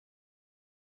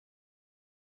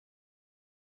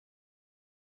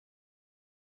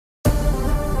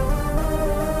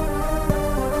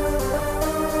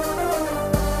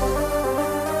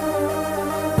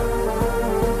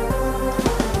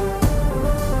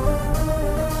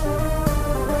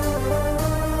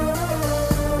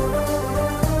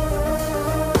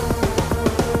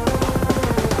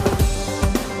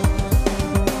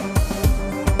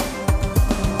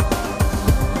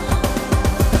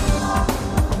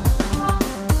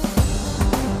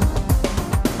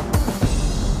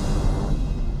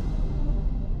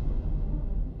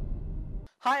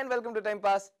and welcome to Time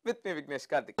Pass with me Vignesh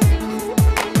Karthik.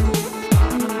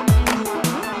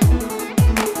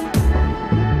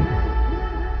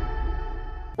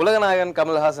 Ulaganayagan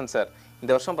Kamal Haasan sir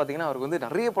இந்த வருஷம் பார்த்தீங்கன்னா அவருக்கு வந்து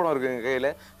நிறைய படம் இருக்குது எங்கள் கையில்.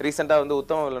 ரீசெண்டாக வந்து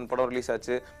உத்தம வில்லன் படம் ரிலீஸ்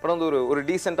ஆச்சு. படம் வந்து ஒரு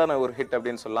டீசெண்டான ஒரு ஹிட்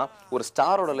அப்படின்னு சொல்லலாம். ஒரு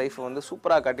ஸ்டாரோட லைஃப்பை வந்து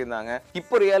சூப்பராக காட்டியிருந்தாங்க.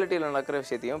 இப்போ ரியாலிட்டியில் நடக்கிற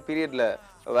விஷயத்தையும்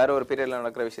வேற ஒரு பீரியடில்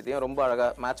நடக்கிற விஷயத்தையும் ரொம்ப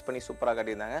அழகாக மேட்ச் பண்ணி சூப்பராக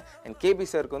காட்டியிருந்தாங்க. அண்ட் கேபி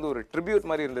சாருக்கு வந்து ஒரு ட்ரிபியூட்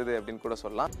மாதிரி இருந்தது அப்படின்னு கூட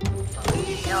சொல்லலாம்.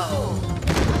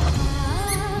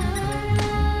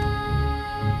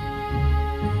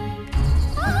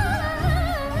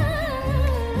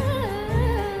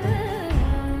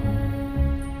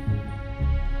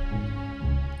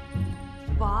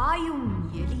 வாயும்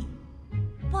எலி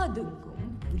பதுங்கும்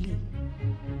புலி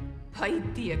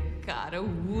பைத்தியக்கார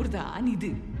ஊர்தான்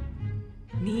இது.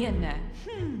 நீ என்ன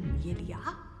எலியா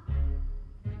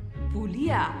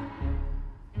புலியா?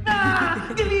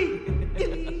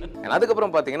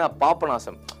 அதுக்கப்புறம் பார்த்தீங்கன்னா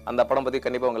பாபநாசம் அந்த படம் பற்றி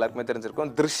கண்டிப்பாக உங்க எல்லாருக்குமே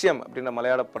தெரிஞ்சிருக்கும். திருஷ்யம் அப்படின்ற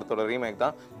மலையாள படத்தோட ரீமேக்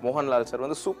தான். மோகன்லால் சார்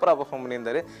வந்து சூப்பராக பர்ஃபார்ம்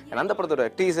பண்ணியிருந்தாரு. அந்த படத்தோட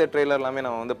டீசர் ட்ரெய்லர் எல்லாமே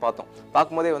நம்ம வந்து பார்த்தோம்.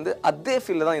 பார்க்கும்போதே வந்து அதே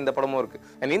ஃபீல்ல தான் இந்த படமும் இருக்கு.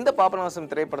 அண்ட் இந்த பாபநாசம்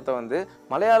திரைப்படத்தை வந்து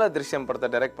மலையாள திருஷ்யம் படத்தை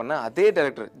டைரக்ட் பண்ண அதே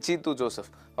டைரக்டர் ஜீத்து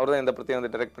ஜோசப் அவர் தான் இந்த படத்தை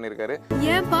வந்து டைரக்ட் பண்ணியிருக்காரு.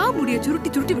 ஏன்பா முடிய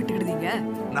சுருட்டி விட்டுக்கிடுதீங்க?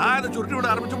 நான் அதை சுருட்டி விட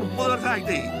ஆரம்பிச்சு 30 வருஷம்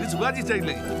ஆயிட்டு. இது சிவாஜி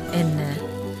ஸ்டைல். என்ன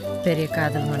பெரிய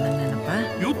காதல் மன்னன் நினைப்பா?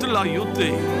 யூத்ல யூத்.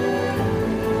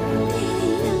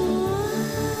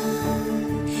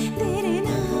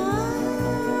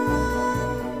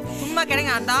 சும்மா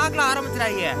கிடைங்க அந்த ஆக்ல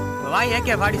ஆரம்பிச்சிராங்க. வாய்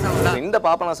ஏகே பாடி சாப்பிடலாம். இந்த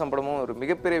பாபநாசம் படமும் ஒரு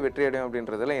மிகப்பெரிய வெற்றி அடையும்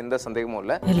அப்படின்றதுல எந்த சந்தேகமும்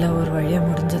இல்லை. எல்லாம் ஒரு வழியா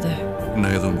முடிஞ்சது.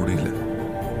 இன்னும் எதுவும் முடியல.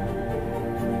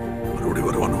 மறுபடியும்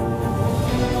வருவானோ?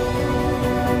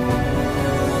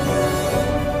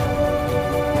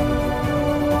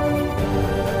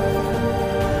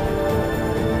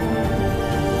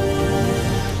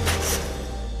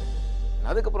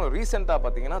 அதுக்கப்புறம் ரீசெண்டாக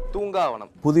பார்த்தீங்கன்னா தூங்காவனம்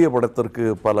புதிய படத்திற்கு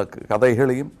பல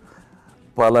கதைகளையும்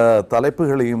பல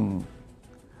தலைப்புகளையும்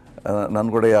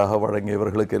நன்கொடையாக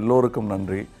வழங்கியவர்களுக்கு எல்லோருக்கும்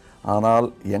நன்றி. ஆனால்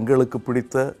எங்களுக்கு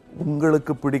பிடித்த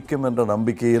உங்களுக்கு பிடிக்கும் என்ற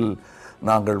நம்பிக்கையில்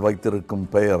நாங்கள் வைத்திருக்கும்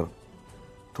பெயர்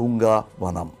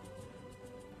தூங்காவனம்.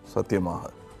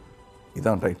 சத்தியமாக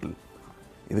இதுதான் டைட்டில்.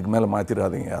 இதுக்கு மேலே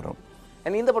மாற்றிடாதீங்க யாரும்.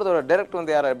 அண்ட் இந்த படத்தோட டைரக்டர்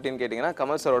வந்து யார் அப்படின்னு கேட்டிங்கன்னா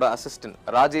கமல் சாரோட அசிஸ்டன்ட்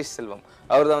ராஜேஷ் செல்வம்.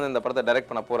 அவர் தான் வந்து இந்த படத்தை டைரக்ட்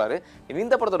பண்ண போகிறாரு.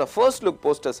 இந்த படத்தோட ஃபர்ஸ்ட் லுக்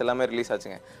போஸ்டர்ஸ் எல்லாமே ரிலீஸ்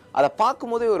ஆச்சுங்க. அதை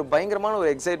பார்க்கும்போதே ஒரு பயங்கரமான ஒரு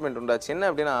எக்ஸைட்மெண்ட் உண்டாச்சு. என்ன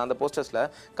அப்படின்னா அந்த போஸ்டர்ஸில்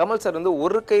கமல் சார் வந்து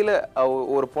ஒரு கையில்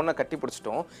ஒரு பொண்ணை கட்டி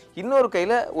பிடிச்சிட்டோம், இன்னொரு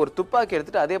கையில் ஒரு துப்பாக்கி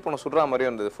எடுத்துகிட்டு அதே பொண்ணை சுடுற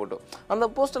மாதிரியும் இருந்தது ஃபோட்டோ. அந்த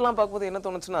போஸ்டர்லாம் பார்க்கும்போது என்ன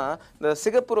தோணுச்சுன்னா இந்த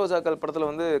சிகப்பு ரோஜாக்கள் படத்தில்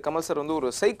வந்து கமல் சார் வந்து ஒரு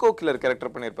சைக்கோ கில்லர்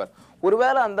கேரக்டர் பண்ணியிருப்பார்.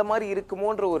 ஒருவேளை அந்த மாதிரி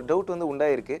இருக்குமோன்ற ஒரு டவுட் வந்து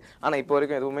உண்டாயிருக்கு. ஆனால் இப்போ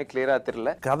வரைக்கும் எதுவுமே கிளியராக தெரியல.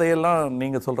 கதையெல்லாம்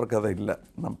நீங்கள் சொல்கிற கதை இல்லை.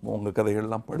 நான் உங்கள்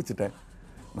கதைகள்லாம் படிச்சுட்டேன்.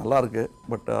 நல்லாயிருக்கு.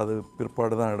 பட் அது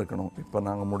பிற்பாடு தான் எடுக்கணும். இப்போ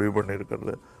நாங்கள் முடிவு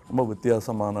பண்ணியிருக்கிறது ரொம்ப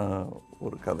வித்தியாசமான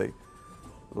ஒரு கதை.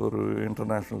 ஒரு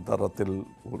இன்டர்நேஷ்னல் தரத்தில்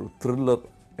ஒரு த்ரில்லர்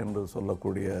என்று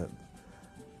சொல்லக்கூடிய,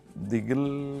 திகில்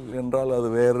என்றால் அது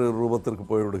வேறு ரூபத்திற்கு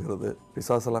போய்விடுகிறது.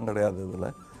 பிசாசெல்லாம் கிடையாது இதில்.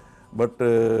 பட்டு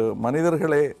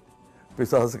மனிதர்களே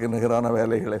பிசாசுக்கு நிகரான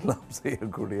வேலைகள் எல்லாம்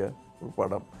செய்யக்கூடிய ஒரு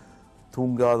படம்.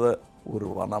 தூங்காத ஒரு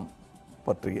வனம்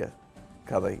பற்றிய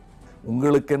கதை.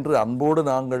 உங்களுக்கென்று அன்போடு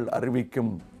நாங்கள்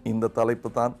அறிவிக்கும் இந்த தலைப்பு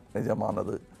தான்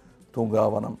நிஜமானது.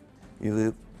 தூங்காவனம். இது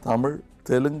தமிழ்,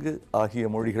 தெலுங்கு ஆகிய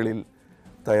மொழிகளில்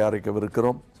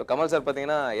தயாரிக்கவிருக்கிறோம். ஸோ கமல் சார்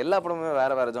பார்த்தீங்கன்னா எல்லா படமுமே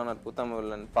வேறு ஜானர். உத்தம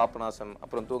வில்லன், பாபநாசம்,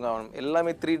 அப்புறம் தூங்காவனம்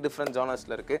எல்லாமே 3 டிஃப்ரெண்ட்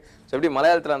ஜானர்ஸில் இருக்குது. ஸோ எப்படி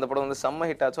மலையாளத்தில் அந்த படம் வந்து செம்ம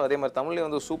ஹிட் ஆச்சோ அதே மாதிரி தமிழ்லேயும்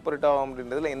வந்து சூப்பர் ஹிட் ஆகும்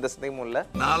அப்படின்றதுல எந்த சந்தேகமும் இல்லை.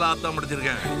 4 தான்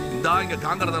முடிச்சிருக்கேன். இந்த இங்கே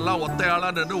காங்கிறதெல்லாம்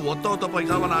ஒத்தையாளா நின்று ஒத்த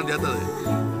பைசாவை நான் சேர்த்தது.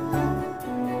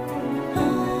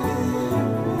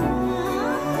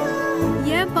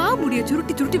 ஏன்பா முடிய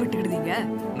சுருட்டி விட்டுக்கிடுதீங்க?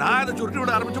 நான் அதை சுருட்டி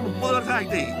விட ஆரம்பிச்சு 30 வருஷம்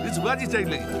ஆயிட்டு. இது சிவாஜி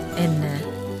ஸ்டைல். என்ன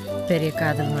பெரிய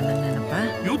காதல் மன்னன் நினைப்பா?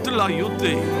 யூத்ல யூத்.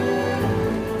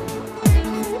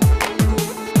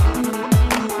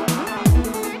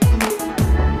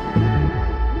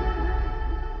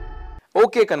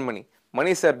 ஓகே கண்மணி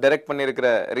மணி சார் டைரக்ட் பண்ணியிருக்கிற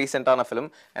ரீசெண்டான ஃபிலிம்.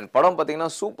 அண்ட் படம் பார்த்தீங்கன்னா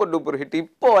சூப்பர் டூப்பர் ஹிட்.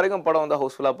 இப்போ வரைக்கும் படம் வந்து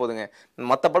ஹவுஸ்ஃபுல்லாக போகுதுங்க.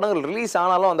 மற்ற படங்கள் ரிலீஸ்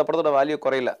ஆனாலும் அந்த படத்தோட வேல்யூ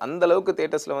குறையில. அந்த அளவுக்கு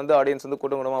தேட்டர்ஸில் வந்து ஆடியன்ஸ் வந்து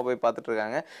கூட்டமாக போய் பார்த்துட்டு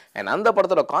இருக்காங்க. அண்ட் அந்த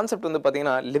படத்தோட கான்செப்ட் வந்து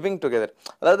பார்த்தீங்கன்னா லிவிங் டுகெதர்.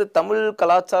 அதாவது தமிழ்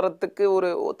கலாச்சாரத்துக்கு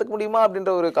ஒரு ஒத்துக்க முடியுமா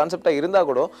அப்படின்ற ஒரு கான்செப்டாக இருந்தால்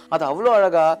கூட அது அவ்வளோ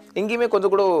அழகாக, எங்கேயுமே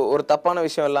கொஞ்சம் கூட ஒரு தப்பான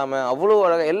விஷயம் இல்லாமல் அவ்வளோ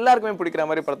அழகாக எல்லாருக்குமே பிடிக்கிற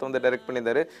மாதிரி படத்தை வந்து டைரக்ட்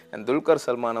பண்ணியிருந்தாரு. அண்ட் துல்கர்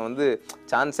சல்மானை வந்து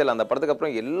சான்ஸில் அந்த படத்துக்கு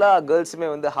அப்புறம் எல்லா கேர்ள்ஸுமே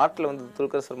வந்து ஹார்ட்டில் வந்து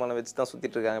துல்கர் சல்மானை வச்சு தான்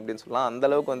சுத்திட்டு இருக்காங்க அப்படின்னு சொல்லலாம். அந்த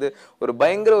அளவுக்கு வந்து ஒரு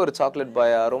பயங்கர ஒரு சாக்லேட்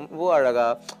பாயா, ரொம்ப அழகா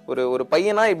ஒரு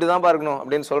பையனா இப்படிதான் பார்க்கணும்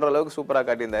அப்படின்னு சொல்ற அளவுக்கு சூப்பரா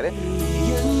காட்டியிருந்தாரு.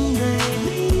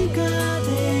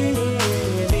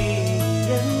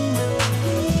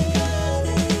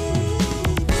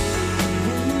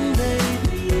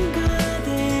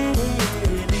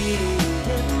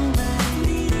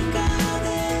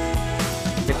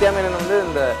 நித்யா மேனன் வந்து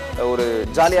இந்த ஒரு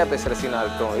ஜாலியாக பேசுகிற சீனாக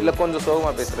இருக்கட்டும், இல்லை கொஞ்சம்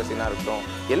சோகமாக பேசுகிற சீனாக இருக்கட்டும்,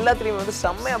 எல்லாத்துலேயுமே வந்து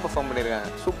செம்மையாக பெர்ஃபார்ம் பண்ணியிருக்காங்க.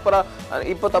 சூப்பராக.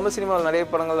 இப்போ தமிழ் சினிமாவில் நிறைய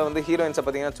படங்களில் வந்து ஹீரோயின்ஸை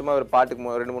பார்த்தீங்கன்னா சும்மா ஒரு பாட்டுக்கு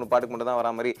 2-3 பாட்டுக்கு மட்டும் தான்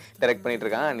வரா மாதிரி டைரக்ட் பண்ணிட்டு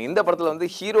இருக்காங்க. அண்ட் இந்த படத்தில் வந்து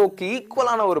ஹீரோக்கு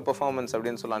ஈக்குவலான ஒரு பெர்ஃபார்மன்ஸ்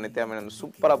அப்படின்னு சொல்லலாம். நித்யா மேனன்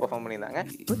சூப்பராக பெர்ஃபார்ம் பண்ணியிருந்தாங்க.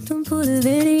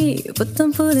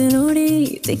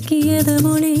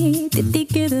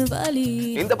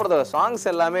 இந்த படத்தோட சாங்ஸ்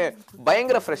எல்லாமே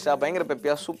பயங்கர ஃப்ரெஷ்ஷாக, பயங்கர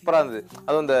பெப்பியாக, சூப்பராக இருந்தது.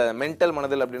 அதுவும் இந்த மென்டல்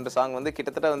மனதில் அப்படின்ற சாங் வந்து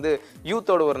கிட்டத்தட்ட வந்து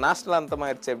யூத்தோட ஒரு நேஷனல் அந்தம்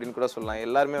ஆயிடுச்சு அப்படின்னு கூட சொல்லலாம்.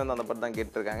 எல்லாருமே வந்து அந்த படம் தான்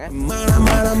கேட்டுருக்காங்க.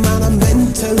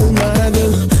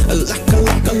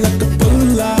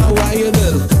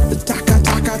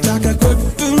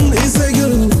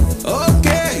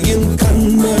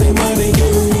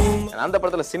 அந்த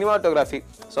படத்தில் சினிமாட்டோகிராஃபி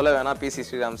சொல்ல வேணாம். பிசி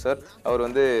ஸ்ரீராம் சார் அவர்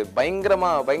வந்து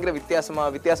பயங்கர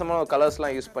வித்தியாசமான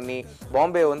கலர்ஸ்லாம் யூஸ் பண்ணி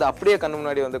பாம்பே வந்து அப்படியே கண்ணு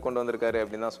முன்னாடி வந்து கொண்டு வந்திருக்காரு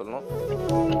அப்படின்னு தான் சொல்லணும்.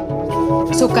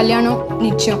 ஸோ கல்யாணம்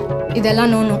நிச்சயம்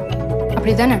இதெல்லாம் நோ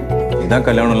அப்படிதானே? இதான்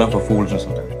கல்யாணம்லாம் இப்போ ஃபூல்ஸ்னு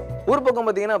சொல்கிறேன். ஒரு பக்கம்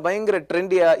பார்த்தீங்கன்னா பயங்கர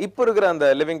ட்ரெண்டியாக இப்போ இருக்கிற அந்த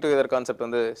லிவிங் டுகெதர் கான்செப்ட்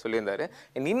வந்து சொல்லியிருந்தாரு.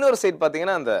 இன்னொரு சைட்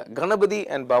பார்த்தீங்கன்னா அந்த கணபதி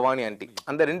அண்ட் பவானி ஆண்டி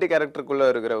அந்த 2 கேரக்டருக்குள்ளே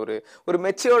இருக்கிற ஒரு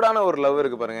மெச்சூர்டான ஒரு லவ்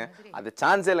இருக்கு பாருங்க. அது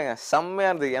சான்ஸே இல்லைங்க.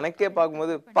 செம்மையாக இருந்தது. எனக்கே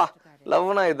பார்க்கும்போது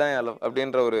லவ்னா இதுதான் லவ்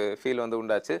அப்படின்ற ஒரு ஃபீல் வந்து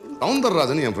உண்டாச்சு.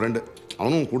 சவுந்தரராஜன் என் ஃப்ரெண்டு,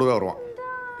 அவனும் கூடவே வருவான்.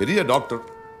 பெரிய டாக்டர்,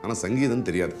 ஆனால் சங்கீதம்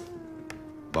தெரியாது.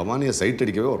 பவானியை சைட்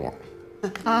அடிக்கவே வருவான்.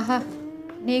 ஆஹா,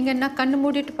 நீங்க என்ன கண்ணு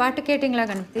மூடிட்டு பாட்டு கேட்டீங்களா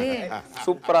கணபதி?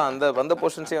 சூப்பரா அந்த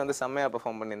போர்ஷன்ஸே வந்து செம்மையா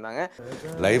பெர்ஃபார்ம் பண்ணியிருந்தாங்க.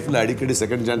 லைஃப்ல அடிக்கடி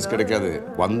செகண்ட் சான்ஸ் கிடைக்காது,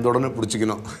 வந்த உடனே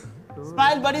பிடிச்சிக்கணும்.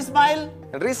 ஸ்மைல் படி ஸ்மைல்.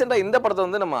 ரீசெண்டா இந்த படத்தை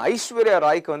வந்து நம்ம ஐஸ்வர்யா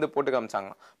ராய்க்கு வந்து போட்டு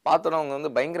காமிச்சாங்க. பார்த்தோன்னா அவங்க வந்து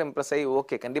பயங்கர இம்ப்ரெஸ் ஆகி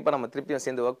ஓகே கண்டிப்பா நம்ம திருப்பியும்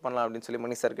சேர்ந்து ஒர்க் பண்ணலாம் அப்படின்னு சொல்லி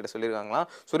மணி சார் கிட்ட சொல்லியிருக்காங்களாம்.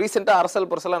 ஸோ ரீசெண்டா அரசல்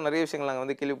புரசலாக நிறைய விஷயங்கள் நாங்கள்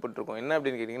வந்து கேள்விப்பட்டிருக்கோம். என்ன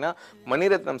அப்படின்னு கேட்டிங்கன்னா,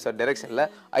 மணிரத்னம் சார் டைரக்ஷன்ல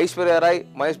ஐஸ்வர்யா ராய்,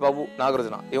 மகேஷ் பாபு,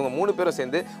 நாகார்ஜுனா இவங்க 3 பேரும்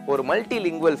சேர்ந்து ஒரு multi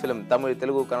lingual film Tamil,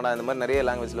 Telugu, Kannada இந்த மாதிரி நிறைய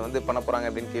லாங்குவேஜ்ல வந்து பண்ண போறாங்க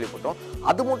அப்படின்னு கேள்விப்பட்டோம்.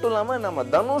 அது மட்டும் இல்லாம நம்ம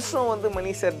தனுஷும் வந்து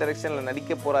மணி சார் டைரக்ஷன்ல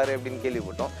நடிக்க போறாரு அப்படின்னு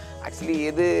கேள்விப்பட்டோம். ஆக்சுவலி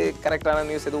எது கரெக்டான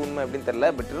நியூஸ், எது உண்மை அப்படின்னு தெரியல.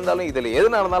 பட் இருந்தாலும் இதில் எது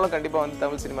நடந்தாலும் கண்டிப்பாக வந்து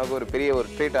தமிழ் சினிமாவுக்கு ஒரு பெரிய ஒரு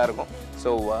ட்ரீட்டாக இருக்கும். ஸோ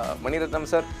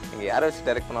மணிரத்னம் சார் நீங்கள் யாரை வச்சு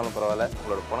டைரக்ட் பண்ணாலும் பரவாயில்ல,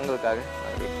 உங்களோட படங்களுக்காக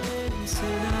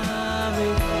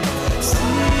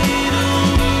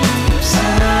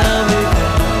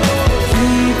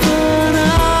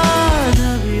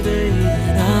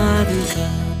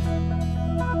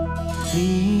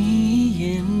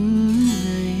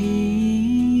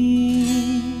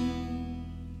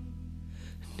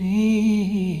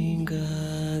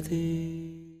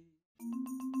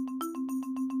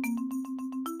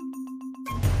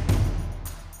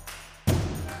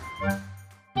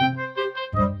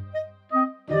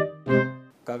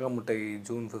காக்கா முட்டை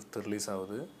ஜூன் 5 ரிலீஸ்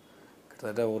ஆகுது.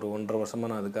 கிட்டத்தட்ட ஒரு 1.5 வருஷமாக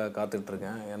நான் அதுக்காக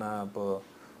காத்துட்ருக்கேன். ஏன்னா இப்போது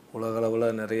உலகளவில்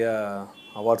நிறையா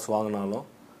அவார்ட்ஸ் வாங்கினாலும்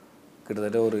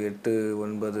கிட்டத்தட்ட ஒரு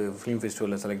 8-9 ஃபிலிம்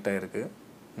ஃபெஸ்டிவலில் செலக்ட் ஆகிருக்கு.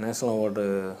 நேஷ்னல் அவார்டு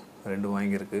 2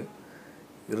 வாங்கியிருக்கு.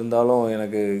 இருந்தாலும்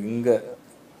எனக்கு இங்கே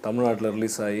தமிழ்நாட்டில்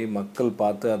ரிலீஸ் ஆகி மக்கள்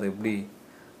பார்த்து அதை எப்படி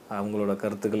அவங்களோட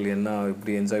கருத்துக்கள் என்ன,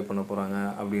 எப்படி என்ஜாய் பண்ண போகிறாங்க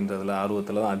அப்படின்றதுல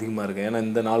ஆர்வத்தில் தான் அதிகமாக இருக்கேன். ஏன்னா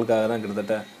இந்த நாளுக்காக தான்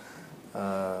கிட்டத்தட்ட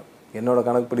என்னோடய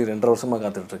கணக்குப்படி 2.5 வருஷமாக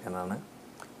காத்துட்ருக்கேன். நான்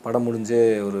படம் முடிஞ்சே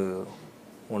ஒரு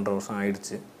 1.5 வருஷம்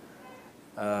ஆயிடுச்சு.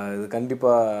 இது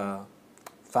கண்டிப்பாக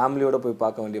ஃபேமிலியோடு போய்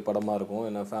பார்க்க வேண்டிய படமாக இருக்கும்.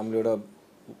 ஏன்னா ஃபேமிலியோட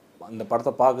அந்த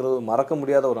படத்தை பார்க்குறது மறக்க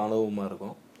முடியாத ஒரு அனுபவமாக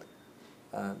இருக்கும்.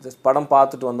 ஜஸ்ட் படம்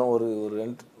பார்த்துட்டு வந்தோம், ஒரு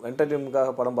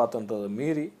என்டர்டெயின்மெண்ட்டுக்காக படம் பார்த்தோன்றதை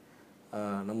மீறி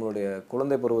நம்மளுடைய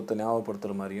குழந்தை பருவத்தை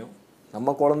ஞாபகப்படுத்துகிற மாதிரியும்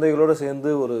நம்ம குழந்தைகளோடு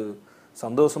சேர்ந்து ஒரு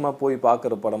சந்தோஷமாக போய்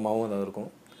பார்க்குற படமாகவும் அது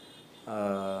இருக்கும்.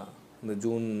 இந்த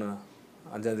ஜூன்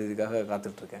 5ஆம் தேதிக்காக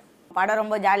காத்துட்ருக்கேன். படம்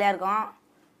ரொம்ப ஜாலியாக இருக்கும்.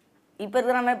 இப்போ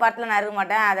இருக்கிற மாதிரி படத்தில் நான் இருக்க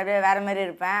மாட்டேன், அதோட வேறு மாதிரி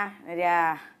இருப்பேன். நிறையா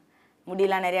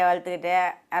முடியெல்லாம் நிறையா வளர்த்துக்கிட்டு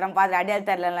யாரும் பார்த்து அடியால்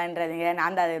தரலன்றாதீங்க,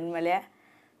 நான் தான் அது உண்மையிலே.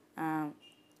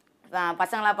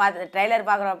 பசங்களாம் பார்த்து ட்ரெய்லர்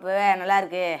பார்க்குறப்பவே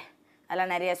நல்லாயிருக்கு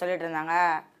அதெல்லாம் நிறைய சொல்லிட்டு இருந்தாங்க.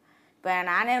 இப்போ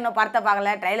நானே இன்னும் படத்தை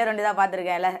பார்க்கல, ட்ரெய்லர் ஒண்டி தான்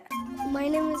பார்த்துருக்கேன். எல்லாம் My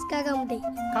name is காக்கா முட்டை.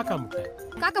 காக்கா முட்டை.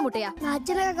 காக்கா முட்டையா? நான்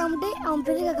அச்சன காக்கா முட்டை, அவன்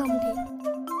பெரிய காக்கா முட்டை.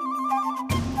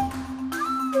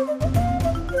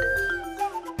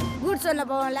 கூட் சொல்ல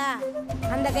போவோம்ல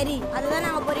அந்த கறி, அதுதான்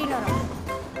நாங்கள் பொறின்னு வரோம்.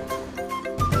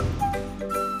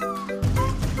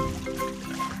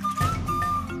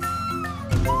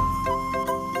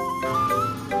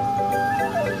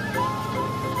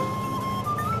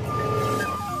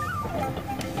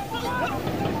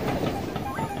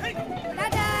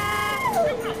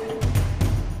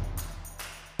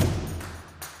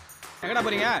 எங்கடா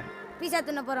போறீங்க? பீஸா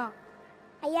தின்ன போகிறோம்.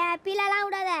 ஐயா பீலாலாம்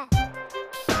விடாத.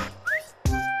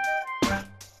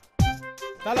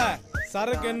 தல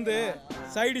சரக்கு எந்து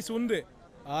சைடிஸ் உண்டு.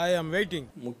 ஐ ஆம் வெயிட்டிங்.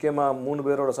 முக்கியமாக 3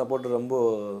 பேரோட சப்போர்ட் ரொம்ப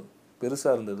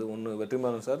பெருசாக இருந்தது. ஒன்று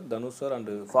Vetrimaaran sir, Dhanush sir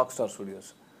and Fox star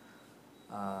studios.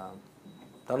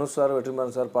 Dhanush sir,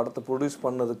 Vetrimaaran sir படத்தை ப்ரொடியூஸ்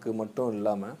பண்ணதுக்கு மட்டும்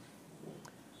இல்லாமல்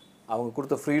அவங்க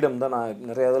கொடுத்த ஃப்ரீடம் தான், நான்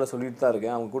நிறைய இதில் சொல்லிட்டு தான்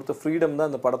இருக்கேன், அவங்க கொடுத்த ஃப்ரீடம் தான்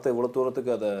இந்த படத்தை இவ்வளோ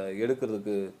தூரத்துக்கு அதை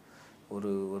எடுக்கிறதுக்கு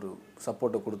ஒரு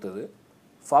சப்போர்ட்டை கொடுத்தது.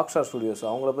 ஃபாக்ஸ் ஸ்டார் ஸ்டுடியோஸ்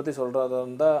அவங்கள பற்றி சொல்கிறதா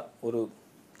இருந்தால், ஒரு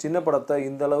சின்ன படத்தை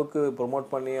இந்த அளவுக்கு ப்ரொமோட்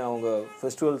பண்ணி அவங்க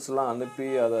ஃபெஸ்டிவல்ஸ்லாம் அனுப்பி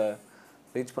அதை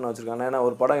ரீச் பண்ண வச்சுருக்காங்க. ஏன்னா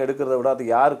ஒரு படம் எடுக்கிறத விட அது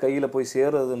யார் கையில் போய்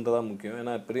சேர்றதுன்றதான் முக்கியம்.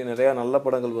 ஏன்னா நிறையா நல்ல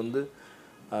படங்கள் வந்து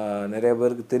நிறைய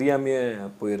பேருக்கு தெரியாமையே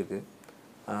போயிருக்கு.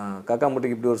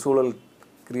 காக்காமுட்டிக்கு இப்படி ஒரு சூழல்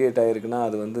க்ரியேட் ஆகிருக்குன்னா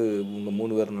அது வந்து உங்கள்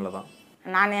 3 பேர்னால தான்.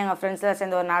 நான் எங்கள் ஃப்ரெண்ட்ஸில்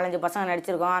சேர்ந்து ஒரு 4-5 பசங்க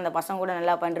நடிச்சிருக்கோம். அந்த பசங்க கூட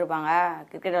நல்லா பண்ணிருப்பாங்க.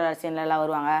 கிரிக்கெட் விளையாட சீன்லாம்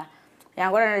வருவாங்க.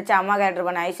 என் கூட நடித்த அம்மா கேரக்டர்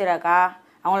பண்ண ஐஸ்வர்யாக்கா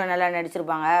அவங்களும் நல்லா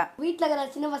நடிச்சிருப்பாங்க. வீட்டில் இருக்கிற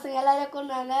சின்ன பசங்க எல்லாரையும்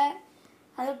கொண்டாங்க,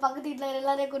 அது பக்கத்து வீட்டில்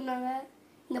எல்லாரையும் கொண்டாங்க.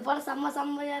 இந்த படம்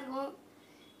செம்மையாக இருக்கும்.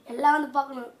 எல்லாம் வந்து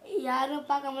பார்க்கணும், யாரும்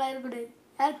பார்க்காமலாம் இருக்கக்கூடாது.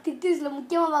 யாரும் திட்டிஸில்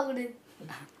முக்கியமாக பார்க்கக்கூடாது.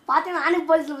 பார்த்தீங்கன்னா நானே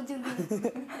போலீஸில் வச்சுருக்கேன்.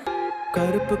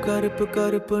 கருப்பு கருப்பு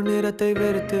கருப்பு நிறத்தை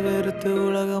வெறுத்து வெறுத்து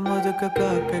உலகம் ஒதுக்க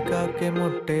காக்கை காக்கை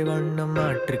முட்டை வண்ணம்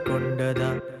மாற்றிக்கொண்டதா?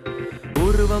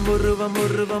 உருவம் உருவம்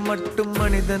உருவம் மட்டும்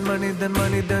மனிதன் மனிதன்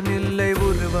மனிதன் இல்லை,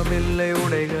 உருவம் இல்லை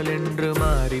உடைகள் என்று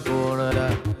மாறி போனதா?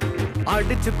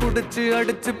 அடிச்சு புடிச்சு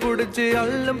அடிச்சு புடிச்சு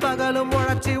அள்ளும் பகலும்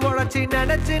உழைச்சி உழைச்சி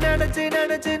நினைச்சு நினைச்சு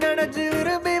நினைச்சு நினைச்சு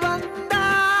விரும்பி வந்தா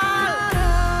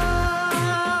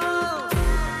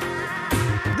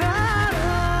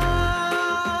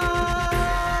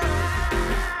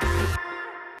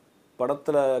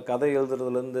படத்தில் கதை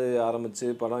எழுதுறதுலேருந்து ஆரம்பித்து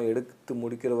படம் எடுத்து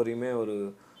முடிக்கிற வரையுமே ஒரு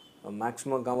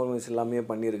மேக்ஸிமம் காம்ப்ரமைஸ் எல்லாமே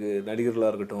பண்ணியிருக்கு. நடிகர்களாக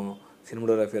இருக்கட்டும்,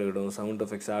 சினிமோட்டோகிராஃபியாக இருக்கட்டும், சவுண்ட்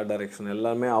எஃபெக்ட்ஸ், ஆர்ட் டைரக்ஷன்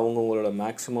எல்லாமே அவங்கவுங்களோட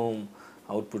மேக்ஸிமம்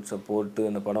அவுட்புட்ஸை போட்டு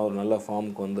இந்த படம் ஒரு நல்ல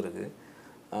ஃபார்முக்கு வந்திருக்கு.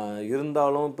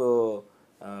 இருந்தாலும்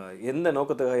இப்போது எந்த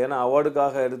நோக்கத்துக்காக, ஏன்னா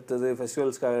அவார்டுக்காக எடுத்தது,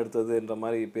 ஃபெஸ்டிவல்ஸ்க்காக எடுத்ததுன்ற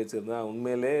மாதிரி பேச்சு இருந்தால்,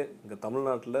 உண்மையிலே இங்கே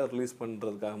தமிழ்நாட்டில் ரிலீஸ்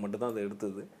பண்ணுறதுக்காக மட்டும்தான் அதை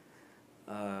எடுத்தது.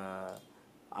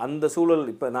 அந்த சூழல்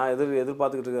இப்போ நான்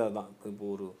எதிர்பார்த்துக்கிட்டு இருக்கிறது தான். இப்போ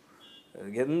ஒரு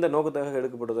எந்த நோக்கத்துக்காக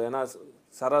எடுக்கப்பட்டதோ, ஏன்னா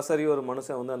சராசரி ஒரு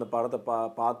மனுஷன் வந்து அந்த படத்தை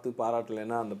பார்த்து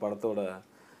பாராட்டலைன்னா அந்த படத்தோட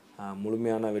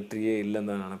முழுமையான வெற்றியே இல்லைன்னு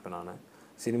தான் நினைப்பேன் நான்.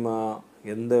 சினிமா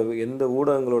எந்த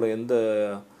ஊடகங்களோட எந்த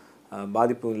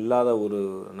பாதிப்பும் இல்லாத ஒரு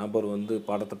நபர் வந்து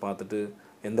படத்தை பார்த்துட்டு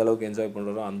எந்த அளவுக்கு என்ஜாய்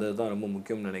பண்ணுறோம் அந்த இதுதான் ரொம்ப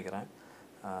முக்கியம்னு நினைக்கிறேன்.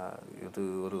 இது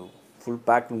ஒரு ஃபுல்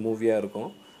பேக்டு மூவியாக இருக்கும்.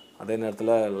 அதே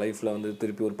நேரத்தில் லைஃப்பில் வந்து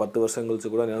திருப்பி ஒரு 10 வருஷம்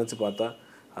கழிச்சு கூட நினச்சி பார்த்தா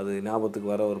அது ஞாபகத்துக்கு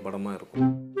வர ஒரு படமாக இருக்கும்.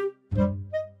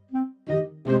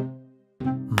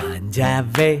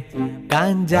 மஞ்சாவே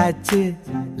காஞ்சாச்சு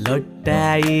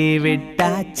லொட்டாயி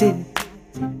விட்டாச்சு,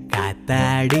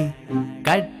 காத்தாடி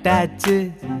கட்டாச்சு,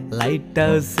 லைட்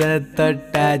ஹவுஸ்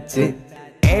தொட்டாச்சு.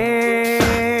 ஏ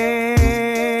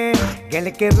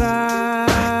கிழக்கிறா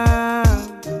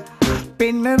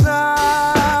பின்னரா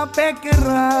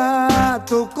பேக்கிறா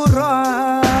தூக்குறா.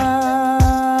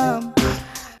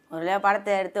 ஒரு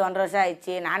படத்தை எடுத்து 1.5 வருஷம்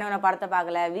ஆயிடுச்சு. நானும் ஒன்று படத்தை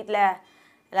பார்க்கல. வீட்டில்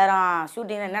எல்லோரும்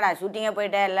ஷூட்டிங், என்னடா ஷூட்டிங்கே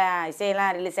போயிட்டே, இல்லை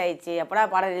இசையெல்லாம் ரிலீஸ் ஆகிடுச்சு, எப்படா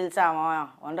படம் ரிலீஸ் ஆகும்,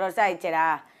 1.5 வருஷம் ஆயிடுச்சேடா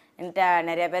என்கிட்ட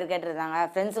நிறைய பேர் கேட்டுருந்தாங்க.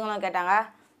 ஃப்ரெண்ட்ஸுங்களும் கேட்டாங்க.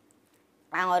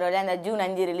 நாங்கள் ஒரு வழியாக இந்த ஜூன்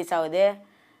 5 ரிலீஸ் ஆகுது,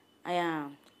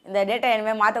 இந்த டேட்டை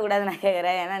இனிமேல் மாற்றக்கூடாதுன்னு நான்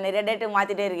கேட்குறேன். ஏன்னா நிறைய டேட்டு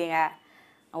மாற்றிட்டே இருக்கீங்க.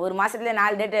 ஒரு மாதத்துலேயே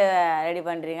 4 டேட்டு ரெடி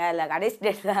பண்ணுறீங்க, இல்லை கடைசி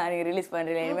டேட் தான் நீங்கள் ரிலீஸ்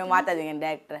பண்ணுறீங்க, இனிமேல் மாற்றாதீங்க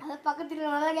டேரக்டர். அதை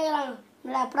பக்கத்தில் நல்லா கேட்குறாங்க,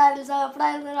 எப்படா ரிலீஸ் ஆகும் எப்படா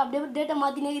இருந்தாலும் அப்படியே டேட்டை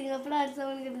மாற்றினே இருக்கீங்க, எப்படா ரிலீஸ்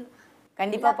ஆகும்னு கேட்டு.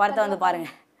 கண்டிப்பாக படத்தை வந்து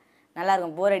பாருங்கள்,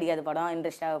 நல்லாயிருக்கும், போர் அடிக்காது படம்,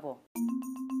 இன்ட்ரெஸ்டாக போ.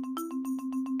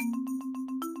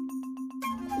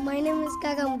 My name is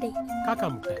Kaakkamuttai.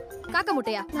 Kaakkamuttai.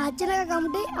 காக்காமுட்டையா? நான் அச்சனை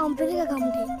காக்காமுட்டை, அவன் பெரிய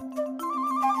காக்காமுட்டை.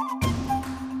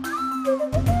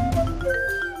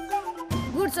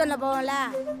 கூட் சொல்ல போவோம்ல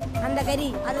அந்த கறி,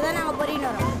 அதுதான் நாங்கள் பொறின்னு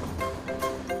வரோம்.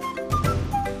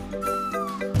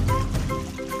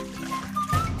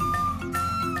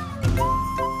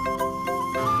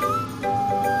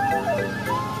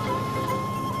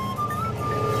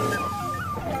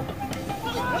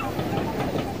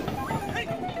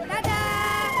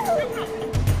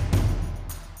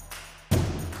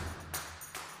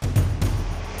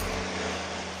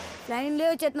 லைன்லேயே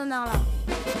வச்சு எடுத்து வந்தாங்களாம்.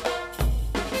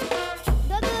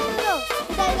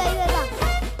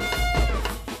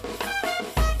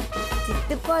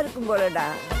 சித்துப்பா இருக்கும் போலடா.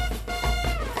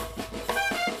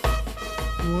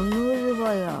 300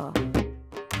 ரூபாயா?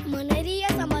 நிறைய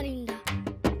சமாளிங்கடா.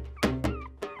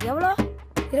 எவ்வளோ?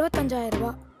 25,000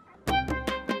 ரூபா.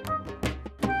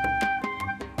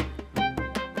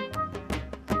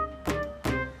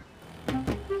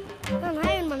 நான்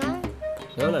ஏன் பண்ணா?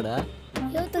 எவ்வளோடா?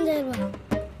 25,000 ரூபா.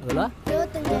 எவ்வளோ?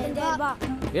 25,000 ரூபா.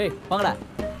 ஏய் வாங்கடா,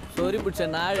 சொறி பிடிச்ச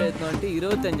நாள் எடுத்து வந்துட்டு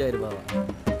 25,000 ரூபாவா?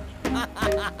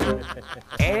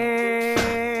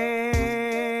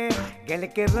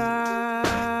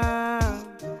 கிழக்கிறான்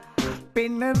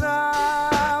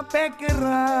பின்னதான்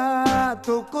பேக்குறான்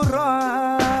தூக்குறான்.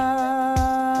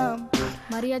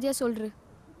 மரியாதையா சொல்று,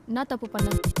 என்ன தப்பு பண்ண?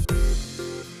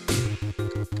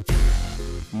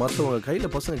 மற்றவங்க கையில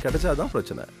பசங்க கிடைச்சாதான்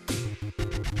பிரச்சனை.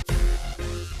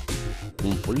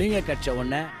 உன் புள்ளிங்க கட்ச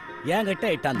உடனே ஏன் கிட்ட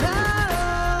இட்டான்.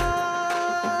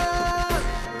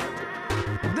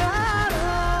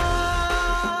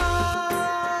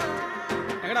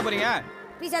 எங்கடா போறீங்க?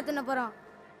 பீஸா தின்ன போறோம்.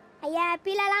 ஐயா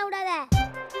பீலாலாம் விடாத.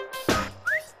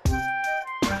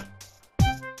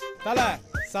 தல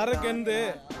சரக்கு எந்து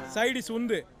சைடிஸ்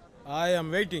உந்து. ஐ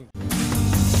அம் வெயிட்டிங்.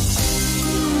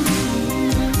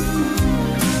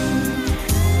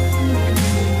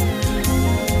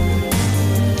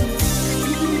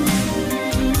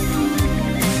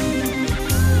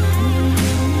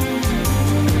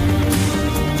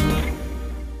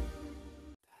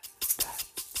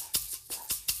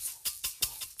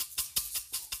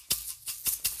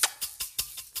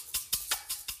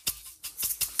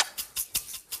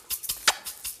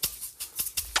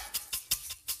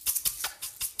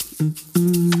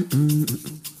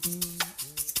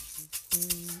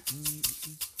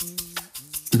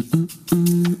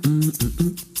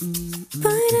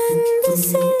 பறந்து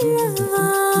செல்லவா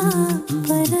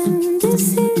பறந்து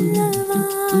செல்லவா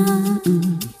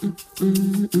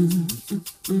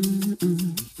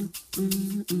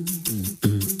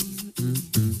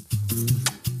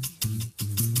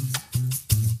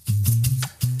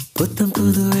புத்தம்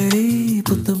புது வழி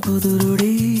புத்தம் புது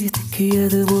நொடி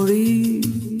திக்கியது மொழி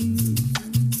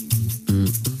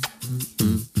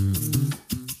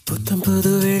புத்தம்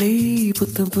புது வெளி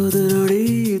புத்தம் புது நொடி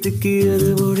திக்கியது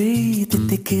மொழி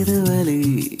தித்திக்கியது வலி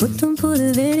புத்தம் புது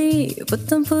வெளி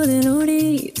புத்தம் புது நொடி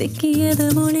திக்கியது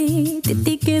மொழி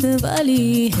தித்திக்கியது வலி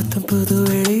புத்தம் புது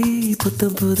வெளி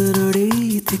புத்தம் புது நொடி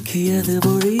திக்கியது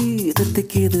மொழி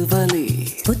தித்திக்கியது வலி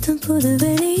புத்தம் புது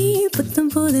வெளி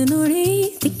புத்தம் புது நொடி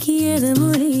திக்கியது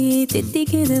மொழி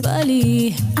தித்திக்கியது வலி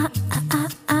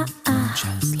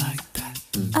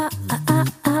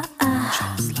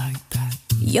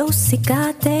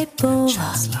யோசிக்காதே போ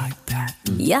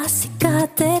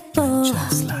யாசிக்காதே போ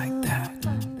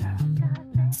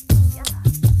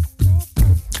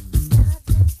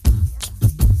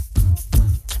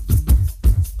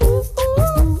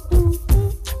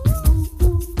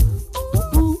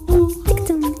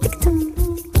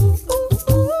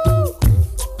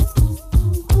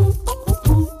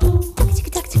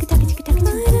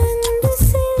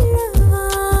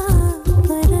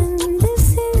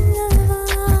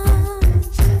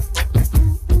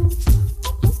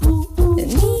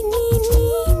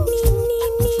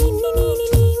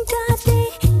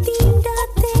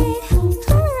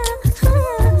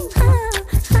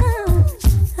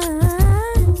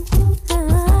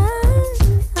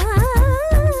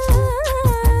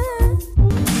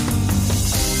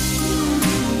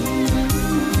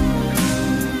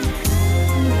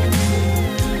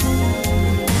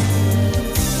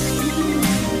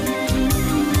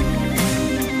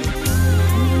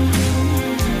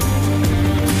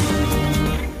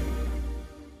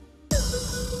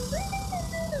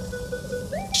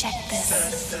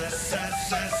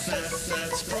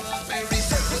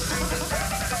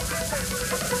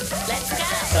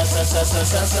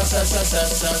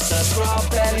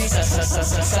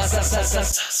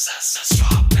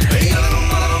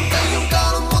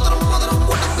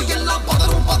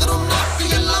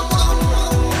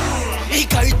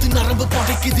கழுத்து நரம்பு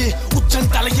புடைக்குது உச்சன்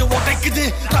தலைய உடைக்குது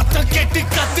ரத்தம் கெட்டு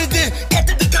கத்துது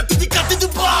கத்துது கத்துது கத்துது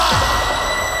பா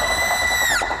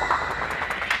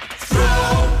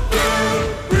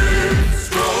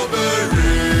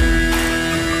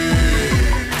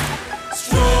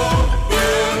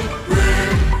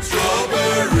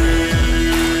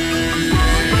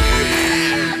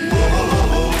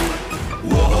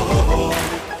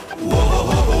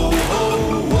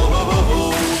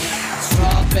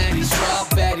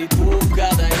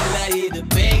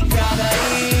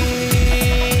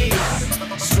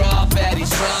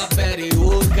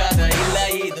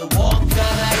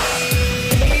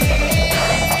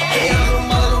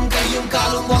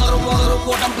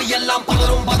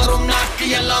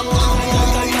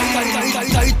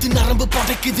கழுத்து நரம்பு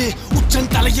புடைக்குது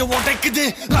உச்சன் தலைய உடைக்குது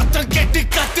ரத்தம் கெட்டு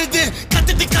கத்துது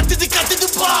கத்துது கத்துது கத்துது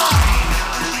பா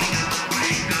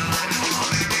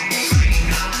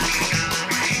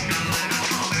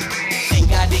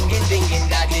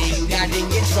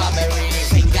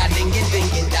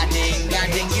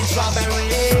strawberry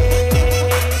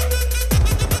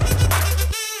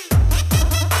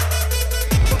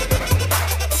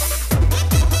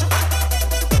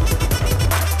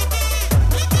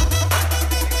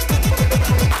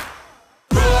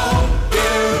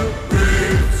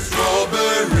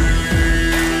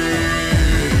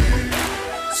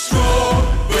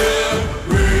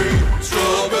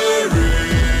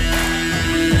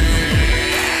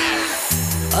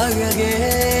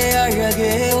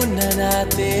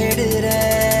தேடுற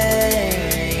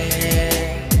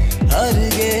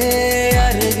அருகே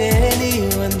அருகே நீ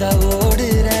வந்தா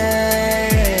ஓடுற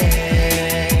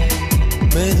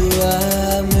மெதுவா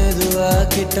மெதுவா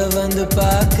கிட்ட வந்து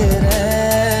பாக்குற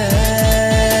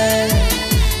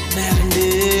மிரண்டு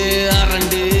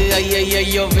அரண்டு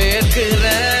ஐயையோ வேர்க்கிற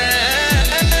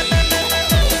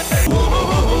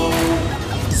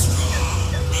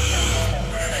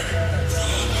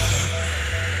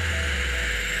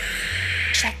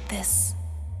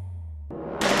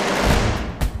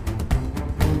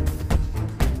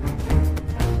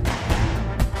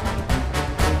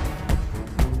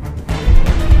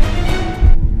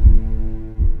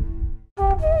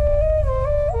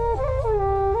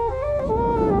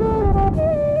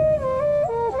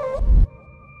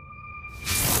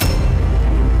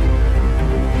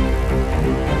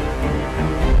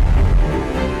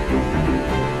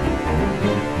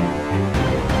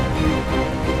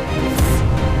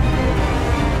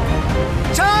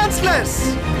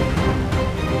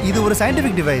இது ஒரு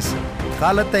சயின்டிபிக் டிவைஸ்,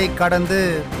 காலத்தை கடந்து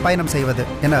பயணம் செய்வது.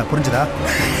 என்ன புரிஞ்சுதா?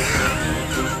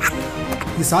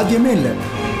 இது சாத்தியமே இல்லை.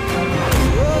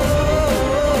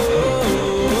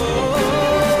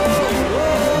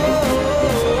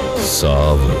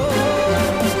 சாவு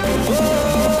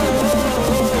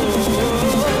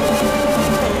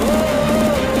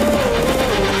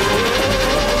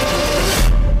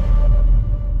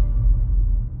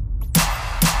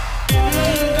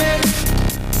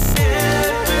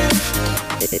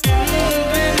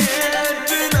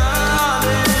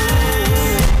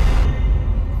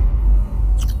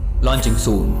Launching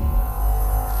soon.